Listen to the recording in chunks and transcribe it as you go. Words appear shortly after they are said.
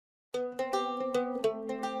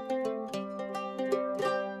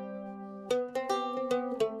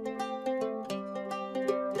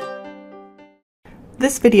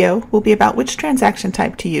This video will be about which transaction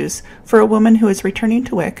type to use for a woman who is returning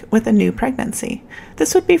to WIC with a new pregnancy.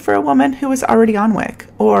 This would be for a woman who is already on WIC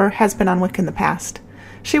or has been on WIC in the past.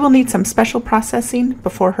 She will need some special processing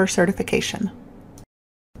before her certification.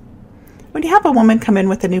 When you have a woman come in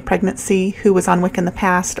with a new pregnancy who was on WIC in the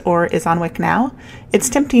past or is on WIC now, it's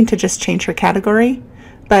tempting to just change her category,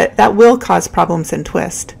 but that will cause problems in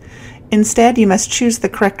Twist. Instead, you must choose the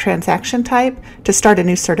correct transaction type to start a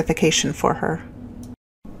new certification for her.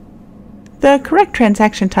 The correct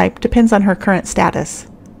transaction type depends on her current status.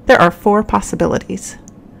 There are 4 possibilities.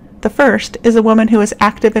 The first is a woman who is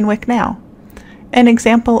active in WIC now. An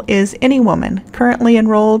example is any woman currently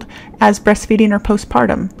enrolled as breastfeeding or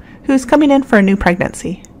postpartum who's coming in for a new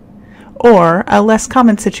pregnancy. Or a less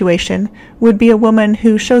common situation would be a woman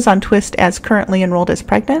who shows on Twist as currently enrolled as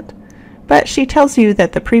pregnant, but she tells you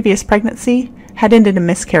that the previous pregnancy had ended in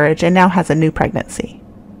miscarriage and now has a new pregnancy.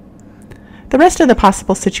 The rest of the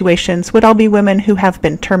possible situations would all be women who have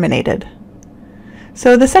been terminated.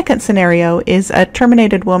 So the second scenario is a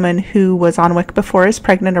terminated woman who was on WIC before as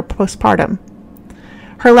pregnant or postpartum.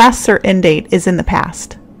 Her last cert end date is in the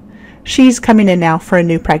past. She's coming in now for a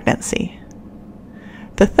new pregnancy.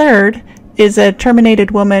 The third is a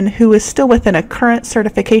terminated woman who is still within a current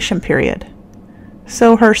certification period.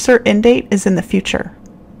 So her cert end date is in the future.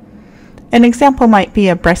 An example might be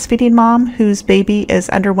a breastfeeding mom whose baby is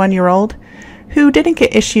under 1 year old who didn't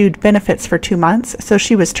get issued benefits for 2 months, so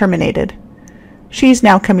she was terminated. She's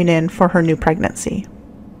now coming in for her new pregnancy.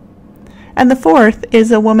 And the fourth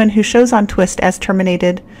is a woman who shows on Twist as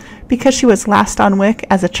terminated because she was last on WIC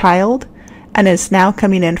as a child and is now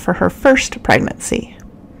coming in for her first pregnancy.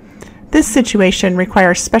 This situation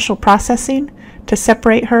requires special processing to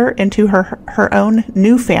separate her into her own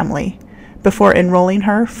new family before enrolling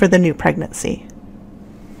her for the new pregnancy.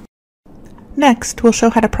 Next, we'll show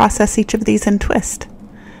how to process each of these in Twist.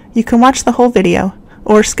 You can watch the whole video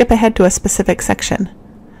or skip ahead to a specific section.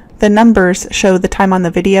 The numbers show the time on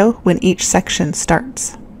the video when each section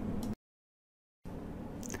starts.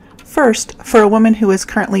 First, for a woman who is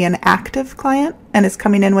currently an active client and is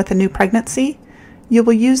coming in with a new pregnancy, you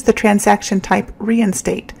will use the transaction type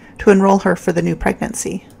Reinstate to enroll her for the new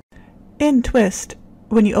pregnancy. In Twist,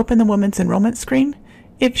 when you open the woman's enrollment screen,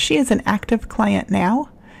 if she is an active client now,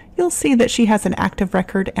 you'll see that she has an active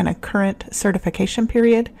record and a current certification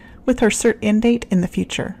period with her cert end date in the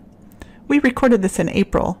future. We recorded this in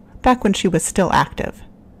April, back when she was still active.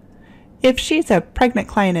 If she's a pregnant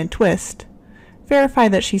client in Twist, verify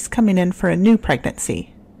that she's coming in for a new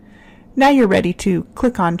pregnancy. Now you're ready to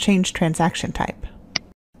click on Change Transaction Type.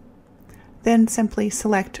 Then simply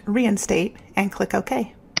select Reinstate and click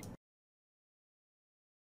OK.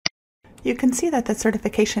 You can see that the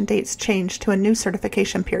certification dates change to a new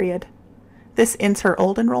certification period. This ends her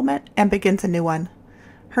old enrollment and begins a new one.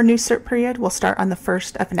 Her new cert period will start on the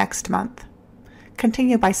 1st of next month.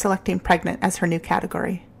 Continue by selecting Pregnant as her new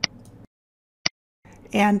category.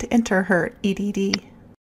 And enter her EDD.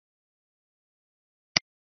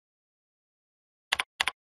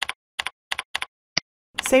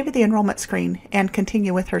 Save the enrollment screen and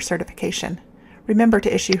continue with her certification. Remember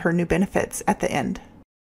to issue her new benefits at the end.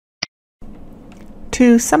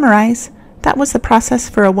 To summarize, that was the process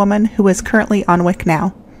for a woman who is currently on WIC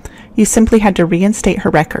now. You simply had to reinstate her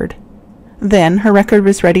record. Then her record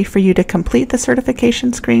was ready for you to complete the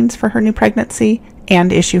certification screens for her new pregnancy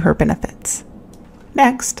and issue her benefits.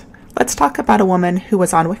 Next, let's talk about a woman who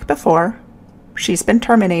was on WIC before, she's been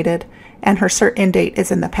terminated, and her cert end date is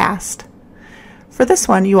in the past. For this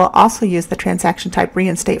one, you will also use the transaction type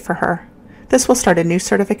Reinstate for her. This will start a new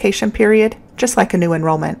certification period, just like a new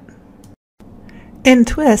enrollment. In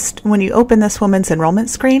Twist, when you open this woman's enrollment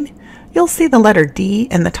screen, you'll see the letter D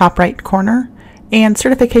in the top right corner and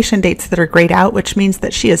certification dates that are grayed out, which means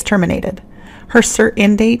that she is terminated. Her cert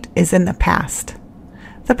end date is in the past.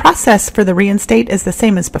 The process for the Reinstate is the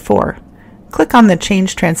same as before. Click on the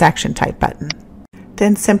Change Transaction Type button.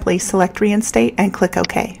 Then simply select Reinstate and click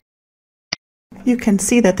OK. You can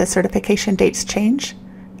see that the certification dates change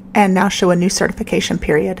and now show a new certification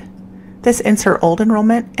period. This ends her old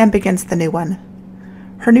enrollment and begins the new one.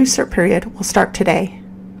 Her new cert period will start today.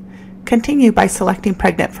 Continue by selecting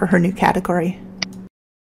Pregnant for her new category.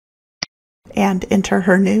 And enter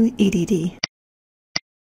her new EDD.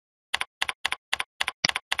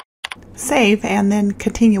 Save and then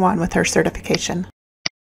continue on with her certification.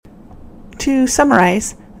 To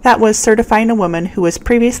summarize, that was certifying a woman who was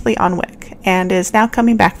previously on WIC and is now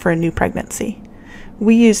coming back for a new pregnancy.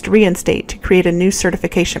 We used Reinstate to create a new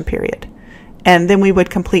certification period, and then we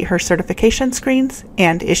would complete her certification screens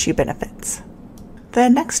and issue benefits. The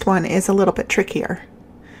next one is a little bit trickier.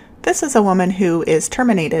 This is a woman who is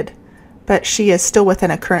terminated, but she is still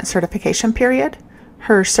within a current certification period.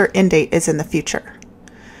 Her cert end date is in the future.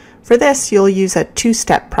 For this, you'll use a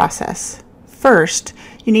two-step process. First,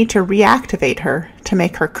 you need to reactivate her to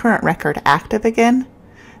make her current record active again.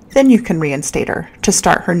 Then you can reinstate her to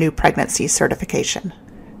start her new pregnancy certification.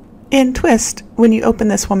 In Twist, when you open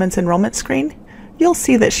this woman's enrollment screen, you'll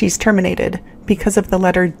see that she's terminated because of the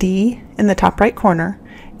letter D in the top right corner,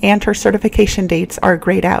 and her certification dates are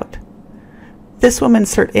grayed out. This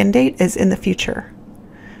woman's cert end date is in the future.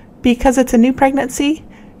 Because it's a new pregnancy,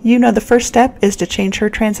 you know the first step is to change her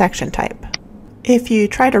transaction type. If you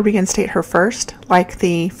try to reinstate her first, like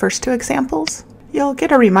the first two examples, you'll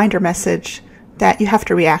get a reminder message that you have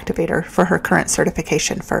to reactivate her for her current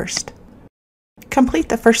certification first. Complete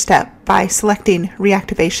the first step by selecting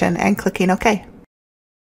Reactivation and clicking OK.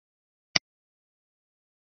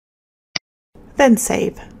 Then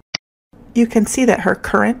save. You can see that her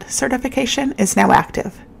current certification is now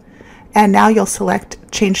active. And now you'll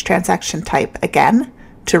select Change Transaction Type again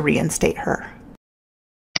to reinstate her.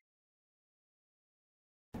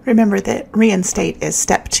 Remember that reinstate is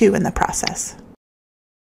step 2 in the process.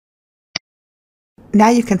 Now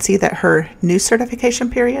you can see that her new certification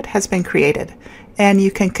period has been created, and you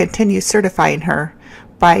can continue certifying her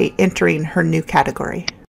by entering her new category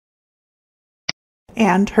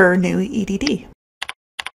and her new EDD.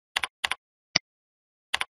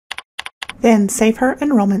 Then save her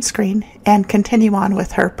enrollment screen and continue on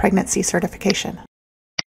with her pregnancy certification.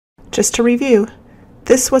 Just to review,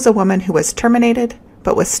 this was a woman who was terminated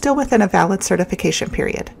but was still within a valid certification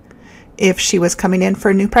period. If she was coming in for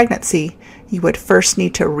a new pregnancy, you would first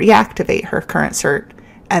need to reactivate her current cert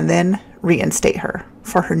and then reinstate her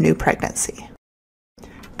for her new pregnancy.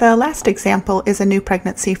 The last example is a new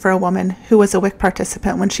pregnancy for a woman who was a WIC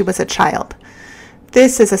participant when she was a child.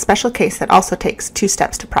 This is a special case that also takes 2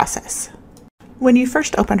 steps to process. When you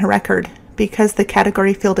first open her record, because the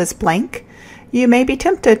category field is blank, you may be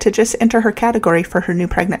tempted to just enter her category for her new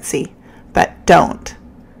pregnancy, but don't.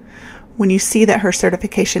 When you see that her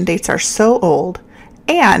certification dates are so old,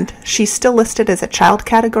 and she's still listed as a child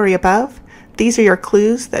category above, these are your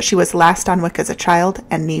clues that she was last on WIC as a child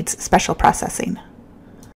and needs special processing.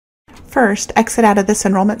 First, exit out of this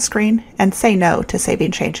enrollment screen and say no to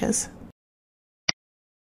saving changes.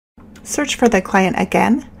 Search for the client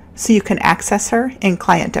again so you can access her in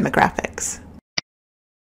Client Demographics.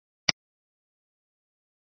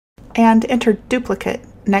 And enter duplicate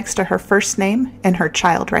next to her first name in her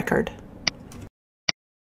child record.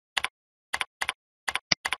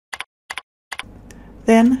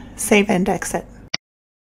 Then save and exit.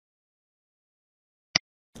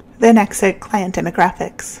 Then exit Client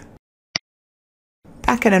Demographics.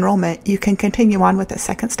 Back in enrollment, you can continue on with the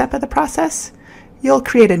second step of the process. You'll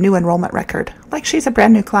create a new enrollment record, like she's a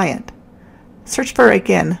brand new client. Search for her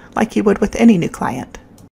again, like you would with any new client.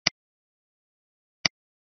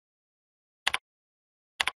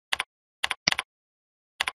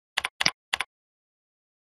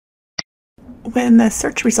 When the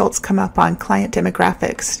search results come up on Client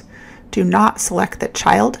Demographics, do not select the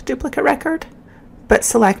child duplicate record, but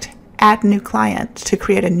select Add New Client to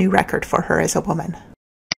create a new record for her as a woman.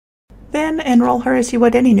 Then enroll her as you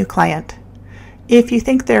would any new client. If you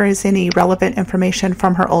think there is any relevant information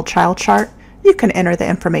from her old child chart, you can enter the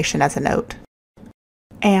information as a note.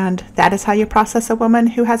 And that is how you process a woman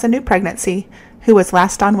who has a new pregnancy who was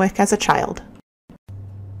last on WIC as a child.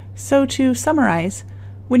 So to summarize,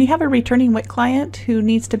 when you have a returning WIC client who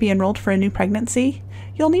needs to be enrolled for a new pregnancy,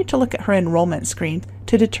 you'll need to look at her enrollment screen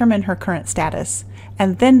to determine her current status,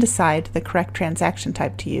 and then decide the correct transaction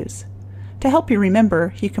type to use. To help you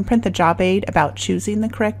remember, you can print the job aid about choosing the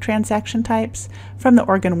correct transaction types from the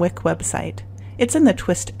Oregon WIC website. It's in the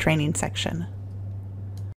Twist training section.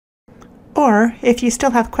 Or, if you still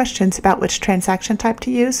have questions about which transaction type to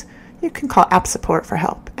use, you can call App Support for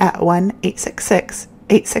help at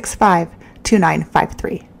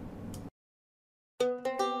 1-866-865-2953.